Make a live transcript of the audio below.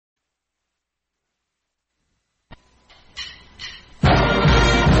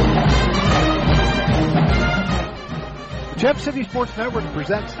Gem City Sports Network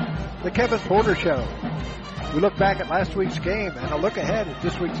presents the Kevin Porter Show. We look back at last week's game and a look ahead at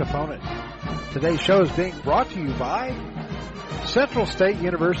this week's opponent. Today's show is being brought to you by Central State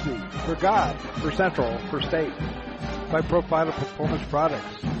University, for God, for Central, for State, by Profiler Performance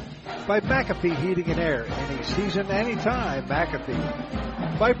Products, by McAfee Heating and Air, any season, anytime,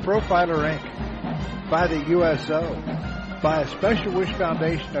 McAfee, by Profiler Inc., by the USO, by Special Wish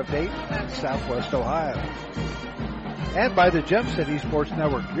Foundation of Dayton and Southwest Ohio, and by the Gem City Sports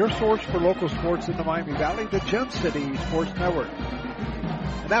Network, your source for local sports in the Miami Valley, the Gem City Sports Network.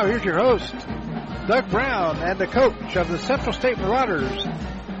 And now here's your host, Doug Brown, and the coach of the Central State Marauders,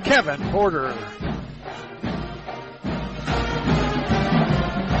 Kevin Porter.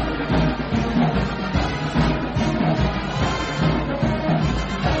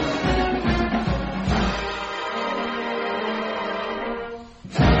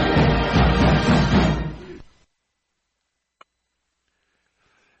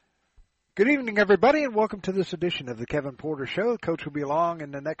 Good evening, everybody, and welcome to this edition of the Kevin Porter Show. Coach will be along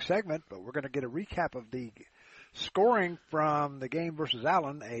in the next segment, but we're going to get a recap of the scoring from the game versus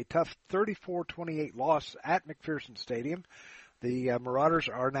Allen, a tough 34-28 loss at McPherson Stadium. The Marauders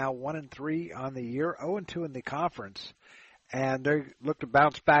are now 1-3 on the year, 0-2 in the conference, and they look to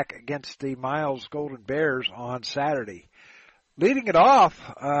bounce back against the Miles Golden Bears on Saturday. Leading it off,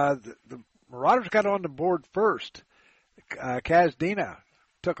 the Marauders got on the board first. Kaz Dina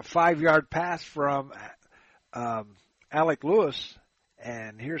took a 5-yard pass from Alec Lewis,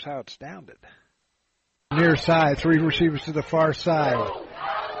 and here's how it sounded. Near side, 3 receivers to the far side.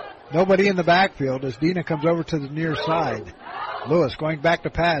 Nobody in the backfield as Dina comes over to the near side. Lewis going back to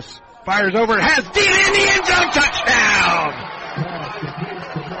pass. Fires over, has Dina in the end zone, touchdown!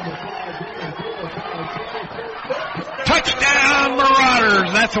 Touchdown,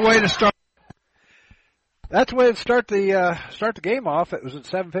 Marauders! That's the way to start. That's the way to start the game off. It was at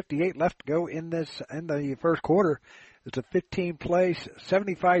 7:58 left to go in the first quarter. It's a 15-play,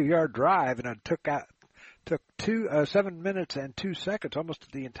 75-yard drive, and it took 7 minutes and 2 seconds, almost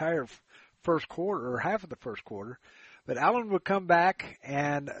the entire first quarter or half of the first quarter. But Allen would come back,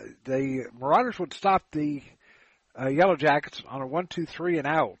 and the Marauders would stop the Yellow Jackets on a 1-2-3 and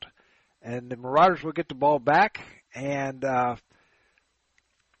out, and the Marauders would get the ball back, and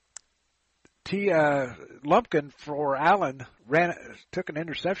Lumpkin for Allen took an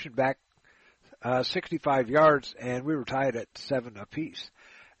interception back 65 yards, and we were tied at 7 apiece.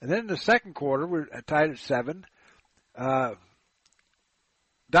 And then in the second quarter, we were tied at 7.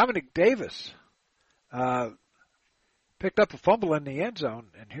 Dominic Davis picked up a fumble in the end zone,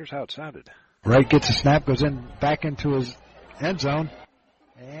 and here's how it sounded. Wright gets a snap, goes back into his end zone,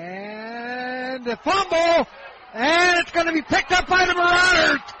 and the fumble, and it's going to be picked up by the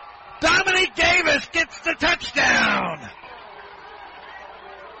Marauders. Dominic Davis gets the touchdown.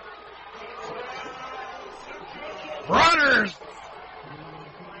 Marauders,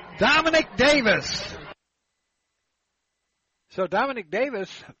 Dominic Davis. So Dominic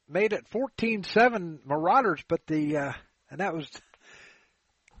Davis made it 14-7 Marauders, but and that was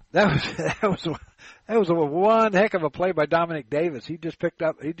a one heck of a play by Dominic Davis. He just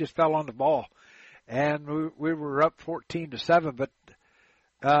fell on the ball, and we were up 14-7, but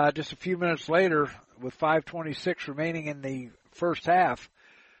just a few minutes later, with 5:26 remaining in the first half,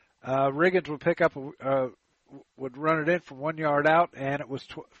 Riggins would run it in from 1 yard out, and it was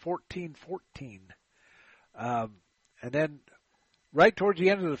 14-14. And then right towards the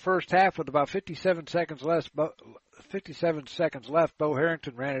end of the first half, with about 57 seconds left, Bo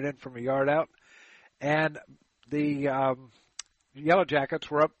Harrington ran it in from a yard out, and the Yellow Jackets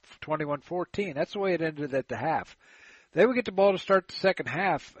were up 21-14. That's the way it ended at the half. They would get the ball to start the second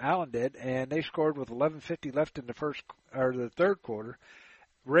half, Allen did, and they scored with 11:50 left in the third quarter.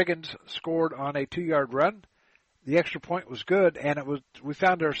 Riggins scored on a 2-yard run. The extra point was good, and we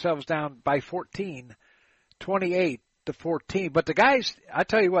found ourselves down by 14, 28-14. But the guys, I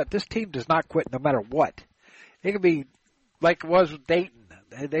tell you what, this team does not quit no matter what. It could be like it was with Dayton.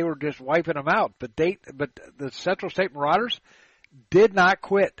 They were just wiping them out. But the Central State Marauders did not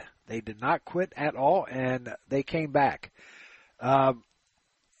quit. They did not quit at all, and they came back.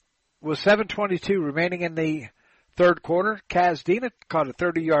 With 7:22 remaining in the third quarter, Kaz Dina caught a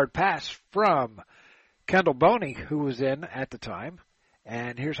 30-yard pass from Kendall Boney, who was in at the time,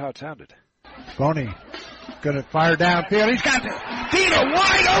 and here's how it sounded. Boney going to fire downfield. He's got Dina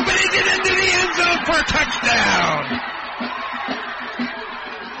wide open. He get into the end zone for a touchdown.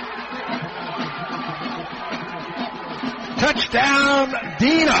 Touchdown,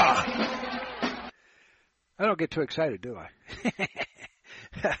 Dina. I don't get too excited, do I?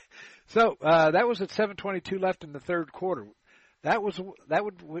 So that was at 7:22 left in the third quarter. That would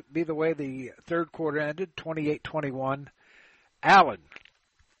be the way the third quarter ended, 28-21, Allen.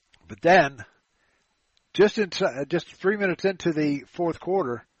 But then, just 3 minutes into the fourth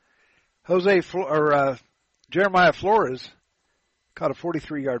quarter, Jeremiah Flores caught a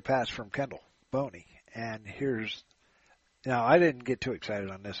 43-yard pass from Kendall Boney. And now I didn't get too excited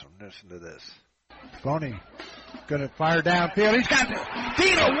on this one. Listen to this. Boney going to fire downfield. He's got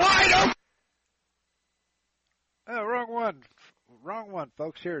Dina wide open. Oh, wrong one,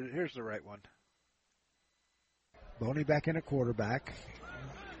 folks. Here's the right one. Boney back in a quarterback.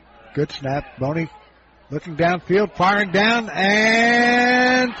 Good snap. Boney looking downfield, firing down,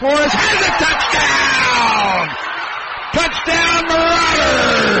 and Flores has a touchdown! Touchdown,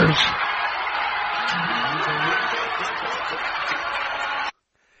 Marauders!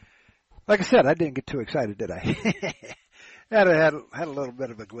 Like I said, I didn't get too excited, did I? had a little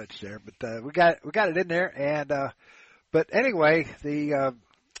bit of a glitch there, but we got it in there. And but anyway, the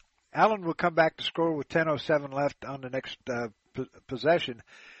Allen will come back to score with 10:07 left on the next possession.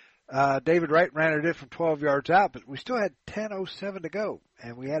 David Wright ran it in from 12 yards out, but we still had 10:07 to go,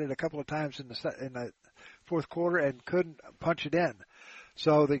 and we had it a couple of times in the fourth quarter and couldn't punch it in.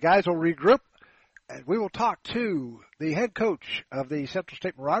 So the guys will regroup, and we will talk to the head coach of the Central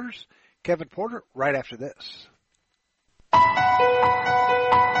State Marauders, Kevin Porter, right after this.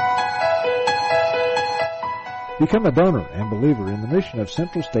 Become a donor and believer in the mission of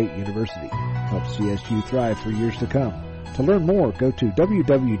Central State University. Help CSU thrive for years to come. To learn more, go to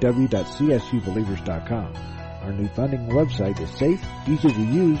www.csubelievers.com. Our new funding website is safe, easy to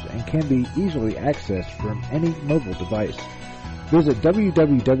use, and can be easily accessed from any mobile device. Visit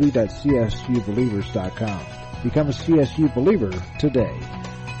www.csubelievers.com. Become a CSU believer today.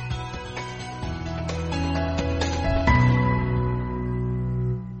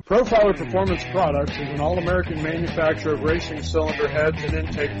 Profiler Performance Products is an all-American manufacturer of racing cylinder heads and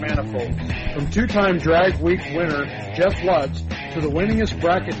intake manifolds. From two-time Drag Week winner Jeff Lutz to the winningest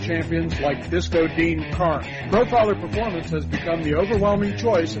bracket champions like Disco Dean Karn, Profiler Performance has become the overwhelming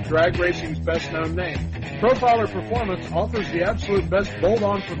choice of drag racing's best-known name. Profiler Performance offers the absolute best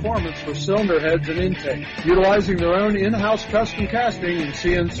bolt-on performance for cylinder heads and intake, utilizing their own in-house custom casting and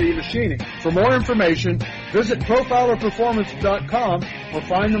CNC machining. For more information, visit ProfilerPerformance.com or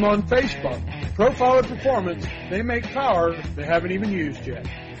find them on Facebook. Profiler Performance, they make power they haven't even used yet.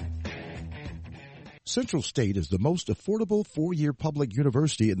 Central State is the most affordable four-year public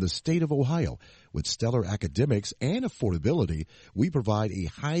university in the state of Ohio. With stellar academics and affordability, we provide a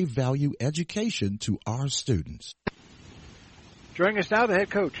high-value education to our students. Joining us now, the head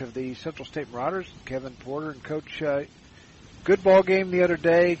coach of the Central State Marauders, Kevin Porter. And Coach, good ball game the other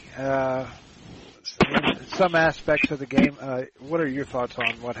day. In some aspects of the game, what are your thoughts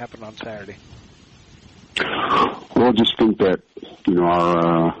on what happened on Saturday? Well, I just think that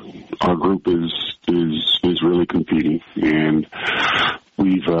our group is really competing, and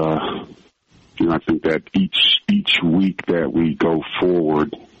we've I think that each week that we go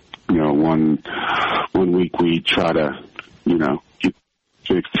forward, one week we try to get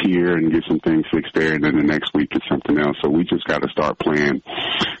fixed here and get some things fixed there, and then the next week it's something else. So we just got to start playing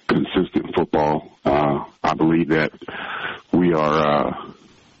consistent football. I believe that we are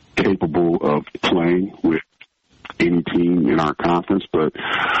capable of playing with any team in our conference, but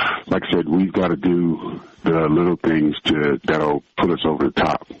like I said, we've got to do the little things that'll put us over the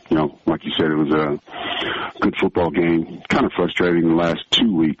top. Like you said, it was a good football game. Kind of frustrating the last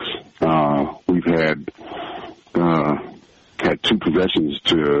 2 weeks. We've had two possessions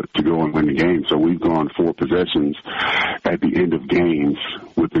to go and win the game, so we've gone 4 possessions at the end of games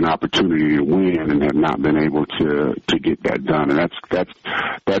with an opportunity to win and have not been able to get that done, and that's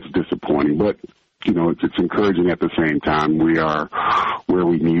disappointing. But it's encouraging at the same time. We are where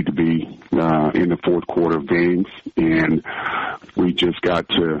we need to be in the fourth quarter of games, and we just got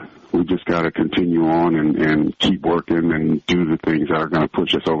to continue on and keep working and do the things that are going to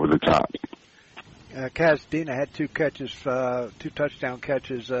push us over the top. Kaz Dina had 2 catches, 2 touchdown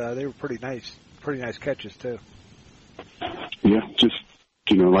catches. They were pretty nice catches too. Yeah, just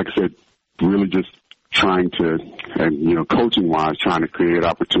like I said, really just trying to, and coaching-wise, trying to create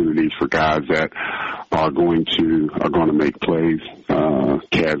opportunities for guys that are going to make plays.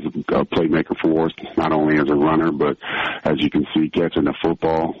 Kaz, a playmaker for us, not only as a runner, but as you can see, catching the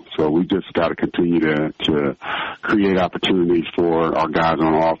football. So we just got to continue to create opportunities for our guys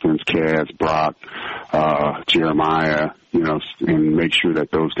on offense, Kaz, Brock, Jeremiah, and make sure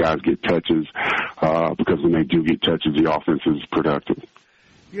that those guys get touches, because when they do get touches, the offense is productive.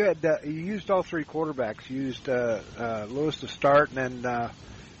 You used all 3 quarterbacks. You used Lewis to start, and then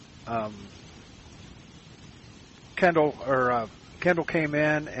Kendall came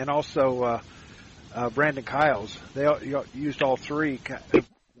in, and also Brandon Kiles. They used all three.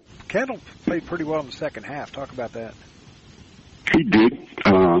 Kendall played pretty well in the second half. Talk about that. He did.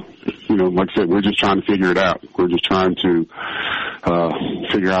 Like I said, we're just trying to figure it out. We're just trying to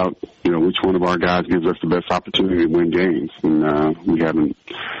figure out, which one of our guys gives us the best opportunity to win games. And we haven't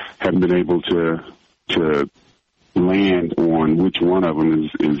been able to land on which one of them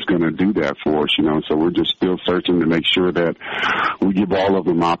is going to do that for us, So we're just still searching to make sure that we give all of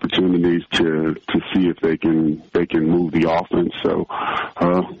them opportunities to see if they can move the offense. So,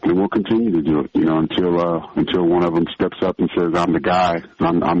 and we'll continue to do it, until one of them steps up and says, I'm the guy,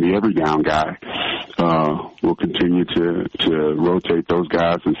 I'm the every down guy. We'll continue to rotate those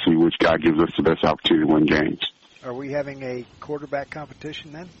guys and see which guy gives us the best opportunity to win games. Are we having a quarterback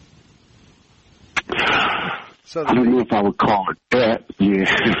competition then? So I don't know if I would call it that, but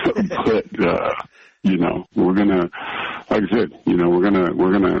we're gonna, like I said,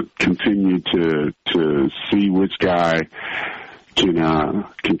 we're gonna continue to see which guy can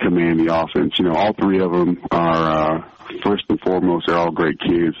command the offense. All three of them are first and foremost, they're all great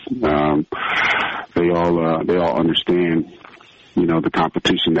kids. They all understand, the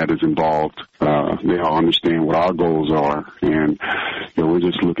competition that is involved. They all understand what our goals are, and we're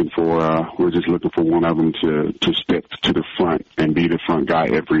just looking for one of them to step to the front and be the front guy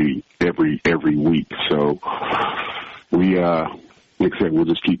every week. So we, like I said, we'll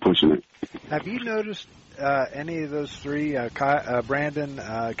just keep pushing it. Have you noticed any of those three, Brandon,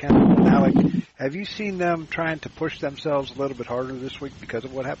 Kendall, and Alec? Have you seen them trying to push themselves a little bit harder this week because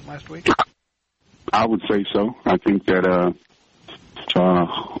of what happened last week? I would say so. I think that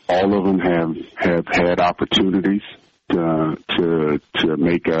all of them have had opportunities to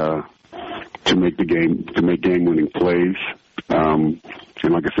make game winning plays. And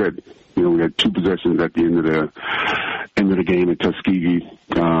like I said, we had two possessions at the end of the game at Tuskegee.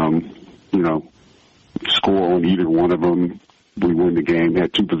 Score on either one of them, we win the game.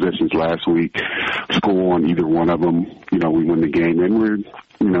 Had two possessions last week. Score on either one of them, we win the game. And we're,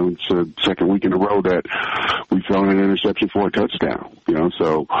 it's the second week in a row that we've thrown an interception for a touchdown.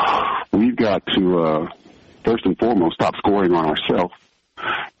 So we've got to first and foremost stop scoring on ourselves,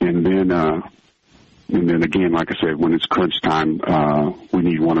 and then again, like I said, when it's crunch time, we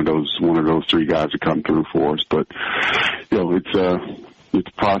need one of those three guys to come through for us. But it's a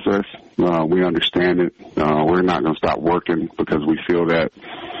process. We understand it. We're not going to stop working because we feel that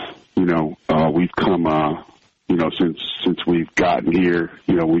we've come. Since we've gotten here,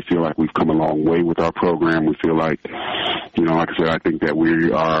 we feel like we've come a long way with our program. We feel like, like I said, I think that we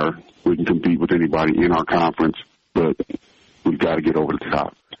can compete with anybody in our conference, but we've got to get over the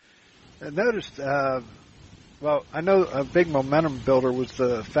top. I noticed, I know a big momentum builder was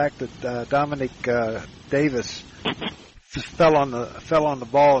the fact that Dominic Davis fell on the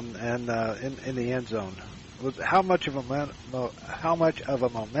ball and in the end zone. How much of a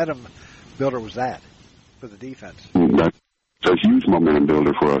momentum builder was that for the defense? That's a huge momentum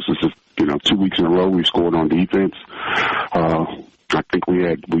builder for us. It's just 2 weeks in a row we scored on defense. I think we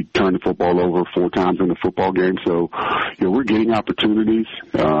turned the football over 4 times in the football game. So we're getting opportunities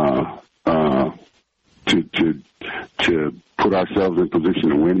to put ourselves in position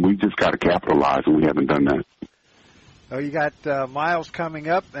to win. We just got to capitalize, and we haven't done that. Oh, you got Miles coming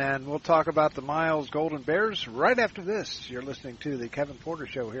up, and we'll talk about the Miles Golden Bears right after this. You're listening to the Kevin Porter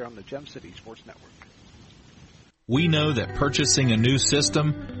Show here on the Gem City Sports Network. We know that purchasing a new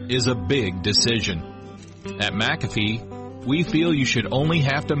system is a big decision. At McAfee, we feel you should only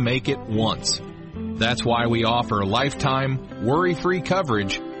have to make it once. That's why we offer lifetime, worry-free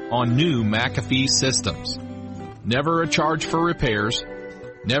coverage on new McAfee systems. Never a charge for repairs,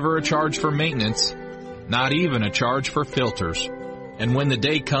 never a charge for maintenance, not even a charge for filters. And when the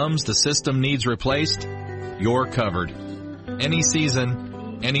day comes the system needs replaced, you're covered. Any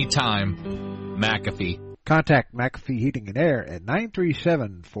season, any time, McAfee. Contact McAfee Heating and Air at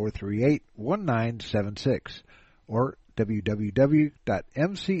 937-438-1976 or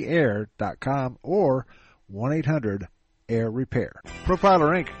www.mcair.com or 1-800-AIR-REPAIR.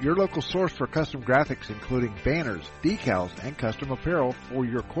 Profiler Inc., your local source for custom graphics including banners, decals, and custom apparel for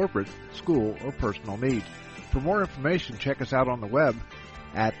your corporate, school, or personal needs. For more information, check us out on the web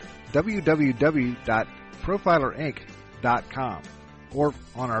at www.profilerinc.com or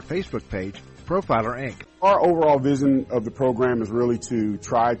on our Facebook page, Profiler Inc. Our overall vision of the program is really to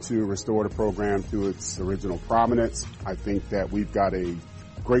try to restore the program to its original prominence. I think that we've got a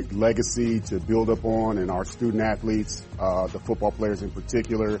great legacy to build up on, and our student athletes, the football players in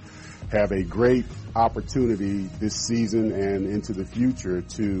particular, have a great opportunity this season and into the future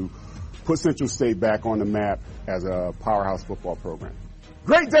to put Central State back on the map as a powerhouse football program.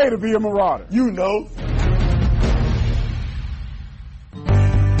 Great day to be a Marauder, you know.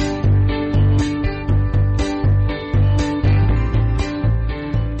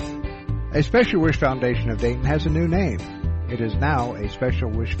 A Special Wish Foundation of Dayton has a new name. It is now a Special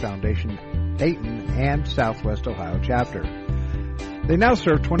Wish Foundation Dayton and Southwest Ohio chapter. They now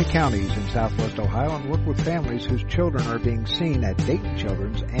serve 20 counties in Southwest Ohio and work with families whose children are being seen at Dayton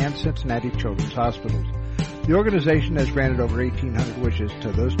Children's and Cincinnati Children's Hospitals. The organization has granted over 1,800 wishes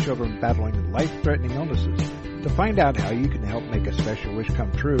to those children battling life-threatening illnesses. To find out how you can help make a special wish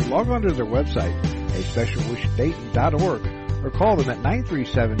come true, log on to their website, aspecialwishdayton.org, or call them at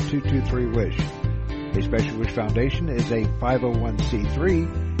 937-223-WISH. A Special Wish Foundation is a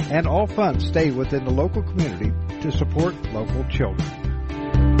 501c3, and all funds stay within the local community to support local children.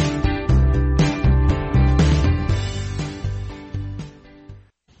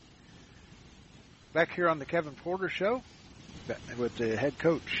 Back here on the Kevin Porter Show with the head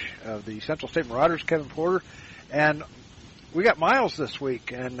coach of the Central State Marauders, Kevin Porter. And we got Miles this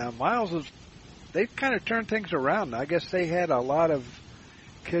week, and Miles is, they've kind of turned things around. I guess they had a lot of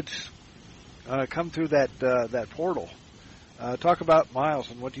kids come through that portal. Talk about Miles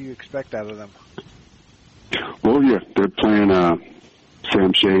and what do you expect out of them? Well, yeah, they're playing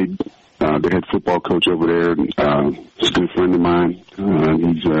Sam Shade, the head football coach over there. He's a good friend of mine.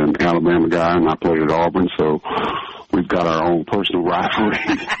 He's an Alabama guy, and I played at Auburn, so we've got our own personal rivalry.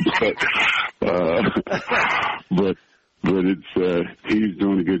 but it's he's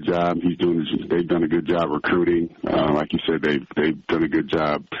doing a good job. They've done a good job recruiting. Like you said, they've done a good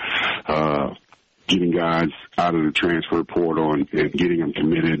job getting guys out of the transfer portal and getting them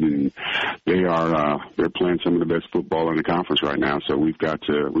committed, and they're playing some of the best football in the conference right now. So we've got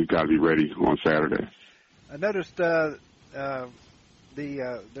to be ready on Saturday. I noticed their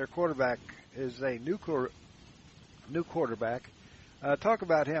quarterback is a new quarterback. Talk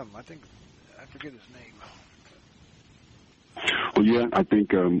about him. I forget his name. Well, yeah, I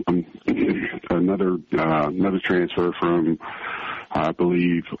think another transfer from, I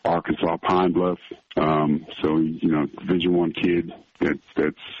believe, Arkansas Pine Bluff. So, Division I kid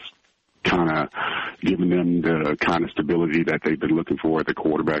that's kind of giving them the kind of stability that they've been looking for at the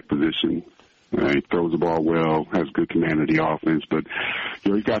quarterback position. He throws the ball well, has good command of the offense, but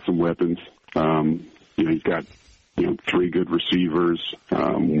he's got some weapons. He's got 3 good receivers.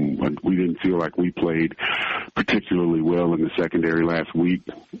 We didn't feel like we played particularly well in the secondary last week.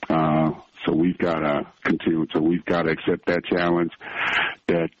 So we've got to continue. So we've got to accept that challenge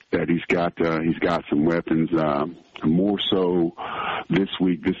that he's got some weapons. More so this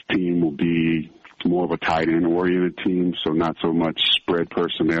week, this team will be more of a tight end oriented team. So not so much spread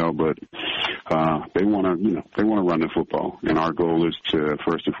personnel, but they want to run the football. And our goal is to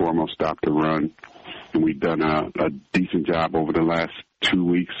first and foremost stop the run. And we've done a decent job over the last 2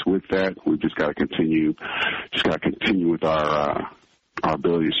 weeks with that. We've just got to continue with our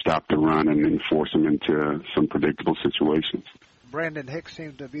ability to stop the run and then force them into some predictable situations. Brandon Hicks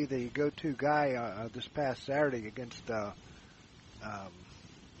seemed to be the go-to guy this past Saturday against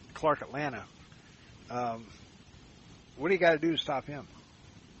Clark Atlanta. What do you got to do to stop him?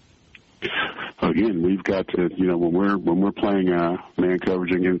 Again, we've got to, when we're playing man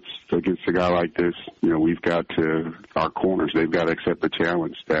coverage against a guy like this, we've got to, our corners, they've got to accept the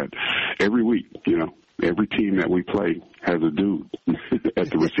challenge that every week, every team that we play has a dude at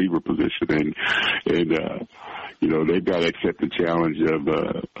the receiver position, and they've got to accept the challenge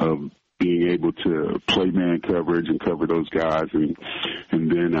of being able to play man coverage and cover those guys, and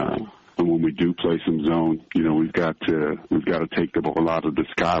then when we do play some zone, we've got to take the ball out of the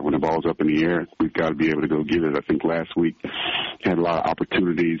sky when the ball's up in the air. We've got to be able to go get it. I think last week had a lot of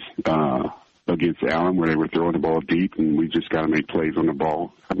opportunities against Allen where they were throwing the ball deep, and we just got to make plays on the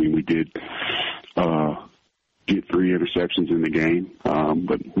ball. I mean, we did get 3 interceptions in the game,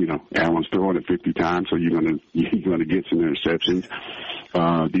 but Allen's throwing it 50 times, so you're gonna get some interceptions.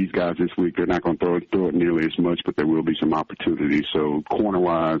 These guys this week, they're not going to throw it nearly as much, but there will be some opportunities. So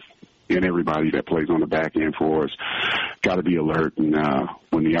corner-wise, and everybody that plays on the back end for us got to be alert, and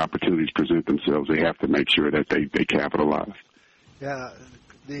when the opportunities present themselves, they have to make sure that they capitalize. Yeah,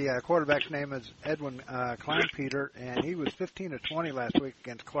 the quarterback's name is Edwin Kleinpeter, and he was 15 of 20 last week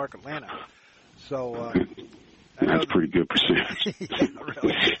against Clark Atlanta. So that's pretty good percentage. Yeah,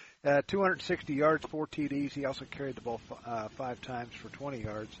 really. 260 yards, 4 TDs. He also carried the ball 5 times for 20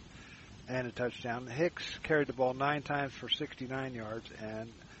 yards. and a touchdown. Hicks carried the ball 9 times for 69 yards, and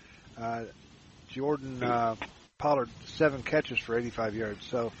Jordan Pollard 7 catches for 85 yards.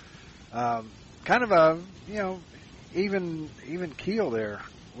 So kind of a even keel there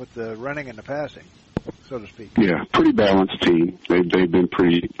with the running and the passing, so to speak. Yeah, pretty balanced team. They've been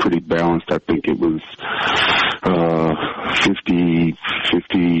pretty balanced. I think it was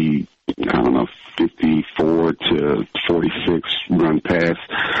 54 to 46 run pass.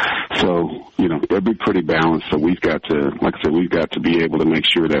 So, they'll be pretty balanced. So we've got to, like I said, we've got to be able to make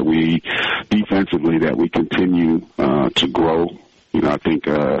sure that we, defensively, that we continue to grow. I think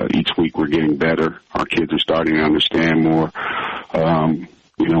each week we're getting better. Our kids are starting to understand more.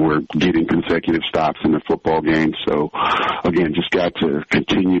 We're getting consecutive stops in the football game. So, again, just got to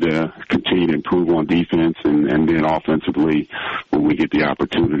continue to improve on defense, and then offensively, when we get the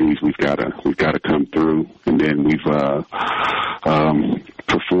opportunities, we've got to come through. And then we've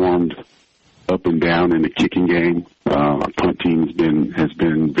performed up and down in the kicking game. Our punt team has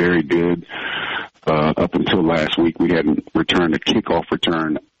been very good. Up until last week, we hadn't returned a kickoff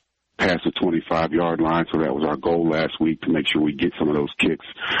return past the 25-yard line, so that was our goal last week, to make sure we get some of those kicks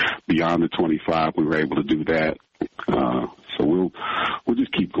beyond the 25. We were able to do that. So we'll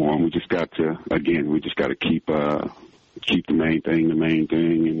just keep going. We just got to keep the main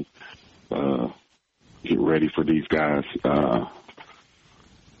thing, and get ready for these guys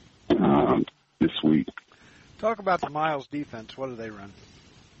this week. Talk about the Miles defense. What do they run?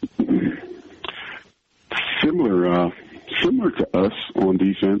 Similar to us on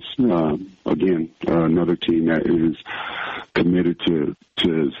defense. Again, another team that is committed to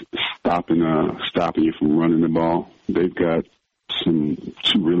stopping you from running the ball. They've got two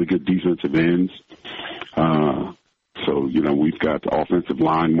really good defensive ends. So, we've got the offensive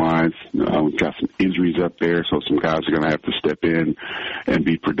line-wise. We've got some injuries up there, so some guys are going to have to step in and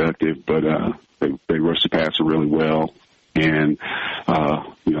be productive. But they rush the passer really well. And,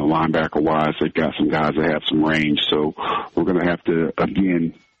 linebacker-wise, they've got some guys that have some range. So we're going to have to,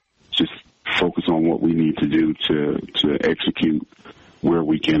 again, just focus on what we need to do to execute where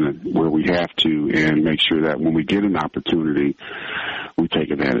we have to, and make sure that when we get an opportunity, we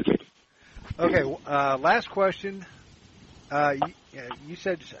take advantage of it. Okay, last question. You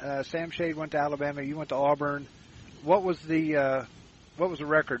said Sam Shade went to Alabama. You went to Auburn. What was the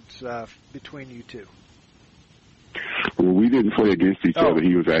records between you two? Well, we didn't play against each other.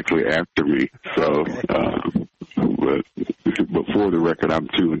 He was actually after me. So, but for the record, I'm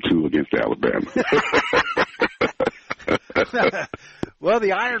 2-2 against Alabama. Well,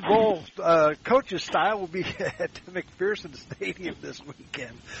 the Iron Bowl coach's style will be at McPherson Stadium this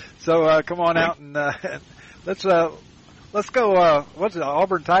weekend. So come on out and let's go. What's it?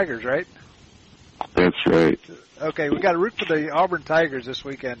 Auburn Tigers, right? That's right. Okay, we got to root for the Auburn Tigers this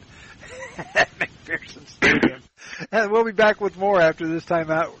weekend at McPherson Stadium. And we'll be back with more after this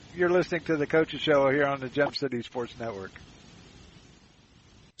time out. You're listening to the Coach's Show here on the Gem City Sports Network.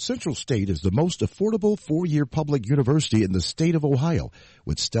 Central State is the most affordable 4-year public university in the state of Ohio.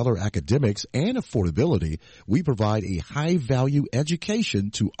 With stellar academics and affordability, we provide a high-value education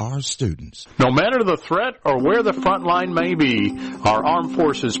to our students. No matter the threat or where the front line may be, our armed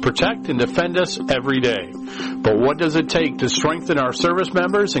forces protect and defend us every day. But what does it take to strengthen our service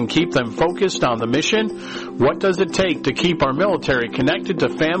members and keep them focused on the mission? What does it take to keep our military connected to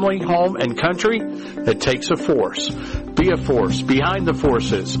family, home, and country? It takes a force. Be a force behind the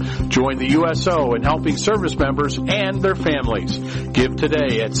forces. Join the USO in helping service members and their families. Give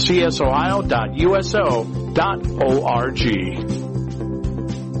today at csohio.uso.org.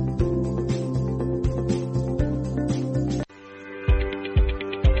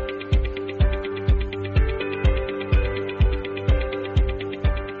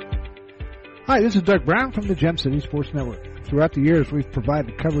 Hi, this is Doug Brown from the Gem City Sports Network. Throughout the years, we've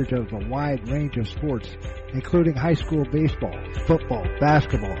provided coverage of a wide range of sports, including high school baseball, football,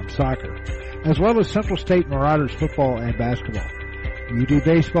 basketball, and soccer, as well as Central State Marauders football and basketball. You do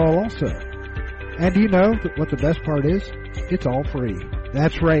baseball also. And do you know what the best part is? It's all free.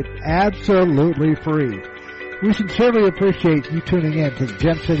 That's right, absolutely free. We sincerely appreciate you tuning in to the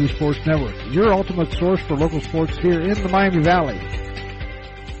Gem City Sports Network, your ultimate source for local sports here in the Miami Valley.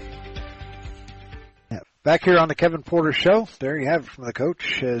 Back here on the Kevin Porter Show, there you have it from the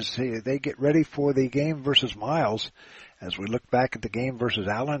coach as they get ready for the game versus Miles. As we look back at the game versus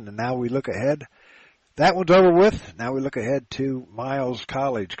Allen, and now we look ahead. That one's over with. Now we look ahead to Miles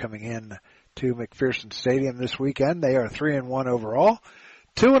College coming in to McPherson Stadium this weekend. They are 3-1 overall,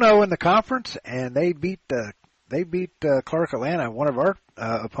 2-0 in the conference, and they beat Clark Atlanta, one of our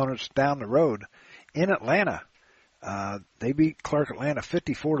opponents down the road in Atlanta. They beat Clark Atlanta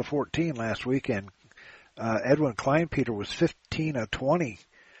 54-14 last week, and Edwin Kleinpeter was 15 of 20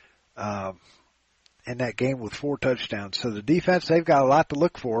 in that game with 4 touchdowns. So the defense, they've got a lot to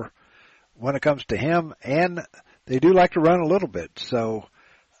look for when it comes to him, and they do like to run a little bit. So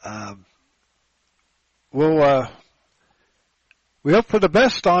we hope for the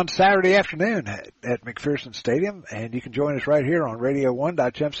best on Saturday afternoon at McPherson Stadium, and you can join us right here on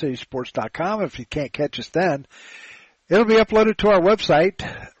radio1.gemcitysports.com. If you can't catch us then, it'll be uploaded to our website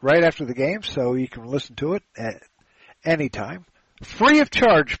right after the game, so you can listen to it at any time. Free of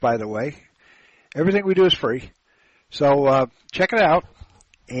charge, by the way. Everything we do is free. So check it out,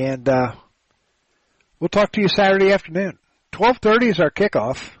 and we'll talk to you Saturday afternoon. 12:30 is our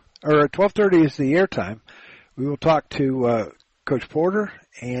kickoff, or 12:30 is the airtime. We will talk to Coach Porter,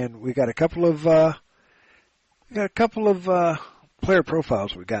 and we got a couple of player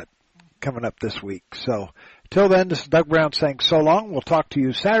profiles we got coming up this week. So till then, this is Doug Brown saying so long. We'll talk to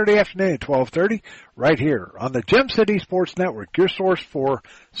you Saturday afternoon at 12:30 right here on the Gem City Sports Network, your source for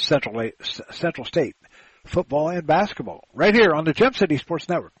Central State football and basketball, right here on the Gem City Sports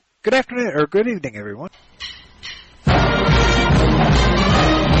Network. Good afternoon, or good evening, everyone.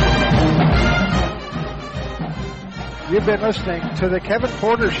 You've been listening to the Kevin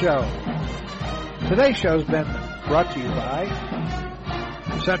Porter Show. Today's show has been brought to you by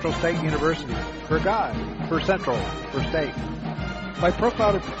Central State University, for God, for Central, for State. By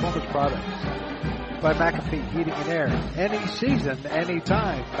Profiler Performance Products. By McAfee Heating and Air. Any season,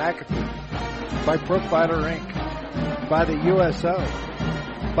 anytime, McAfee. By Profiler Inc. By the USO.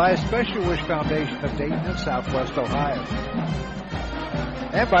 By Special Wish Foundation of Dayton and Southwest Ohio.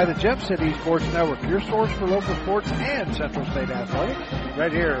 And by the Gem City Sports Network, your source for local sports and Central State athletics,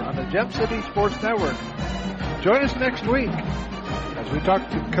 right here on the Gem City Sports Network. Join us next week as we talk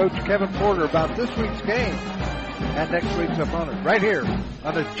to Coach Kevin Porter about this week's game and next week's opponent, right here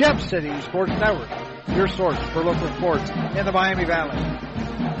on the Gem City Sports Network, your source for local sports in the Miami Valley.